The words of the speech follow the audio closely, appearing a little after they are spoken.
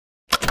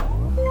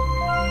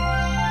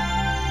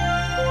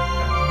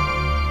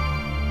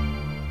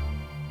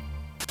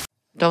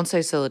Don't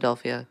say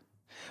Philadelphia.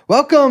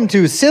 Welcome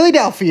to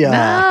Sillydelphia.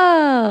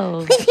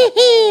 No.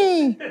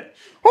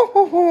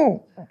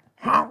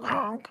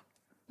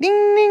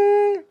 Ding,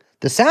 ding.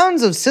 The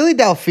sounds of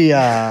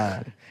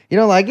Sillydelphia. You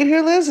don't like it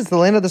here, Liz? It's the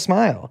land of the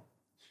smile.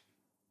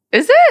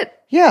 Is it?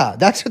 Yeah,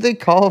 that's what they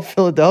call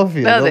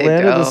Philadelphia. No, the they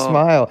land of the don't.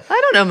 smile. I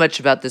don't know much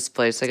about this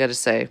place, I got to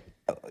say.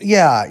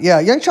 Yeah.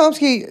 Young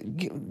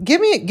Chomsky, give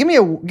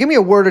me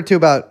a word or two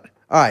about.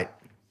 All right.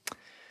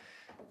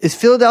 Is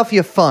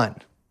Philadelphia fun?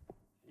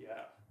 Yeah.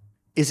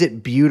 Is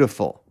it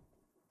beautiful?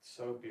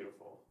 So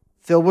beautiful.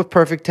 Filled with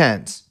perfect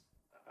tens?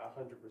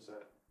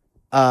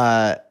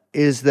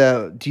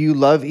 100%. Do you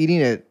love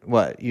eating it?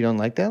 What? You don't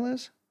like that,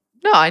 Liz?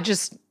 No,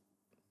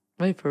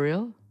 wait, for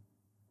real?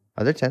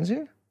 Are there tens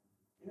here?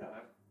 Yeah.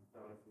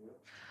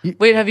 I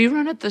Wait, have you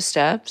run up the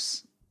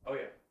steps? Oh,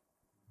 yeah.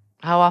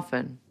 How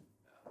often?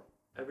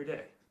 Every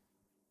day.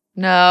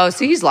 No,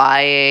 see, he's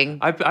lying.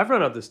 I've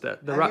run up the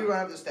step. Have you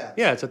run up the steps?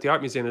 Yeah, it's at the art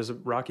museum. There's a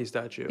Rocky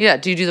statue. Yeah,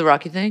 do you do the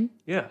Rocky thing?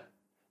 Yeah.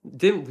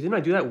 Didn't I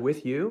do that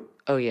with you?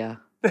 Oh, yeah.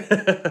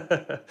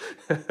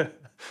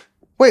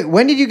 Wait,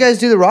 when did you guys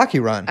do the Rocky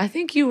run? I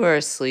think you were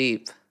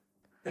asleep.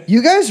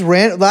 You guys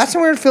ran. Last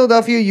time we were in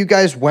Philadelphia, you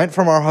guys went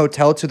from our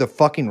hotel to the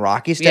fucking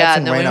Rocky steps Yeah, and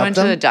and then ran we up went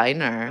them? to the I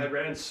diner.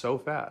 ran so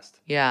fast.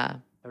 Yeah.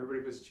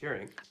 Everybody was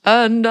cheering.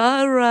 And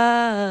I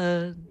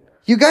ran.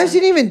 You guys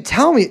didn't even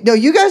tell me. No,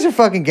 you guys are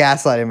fucking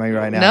gaslighting me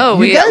right now. No, You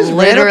we guys ran up the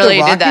literally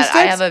Rocky did that. I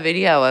steps? have a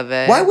video of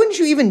it. Why wouldn't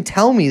you even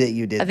tell me that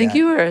you did that? I think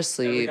you were And we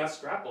asleep. got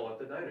Scrapple at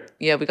the diner.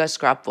 Yeah, we got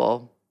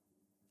Scrapple.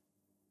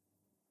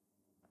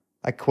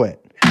 I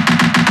quit.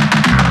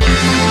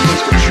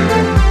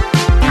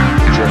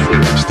 Jeffrey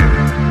Epstein.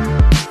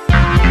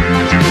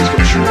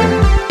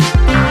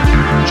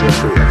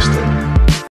 Jeffrey Epstein.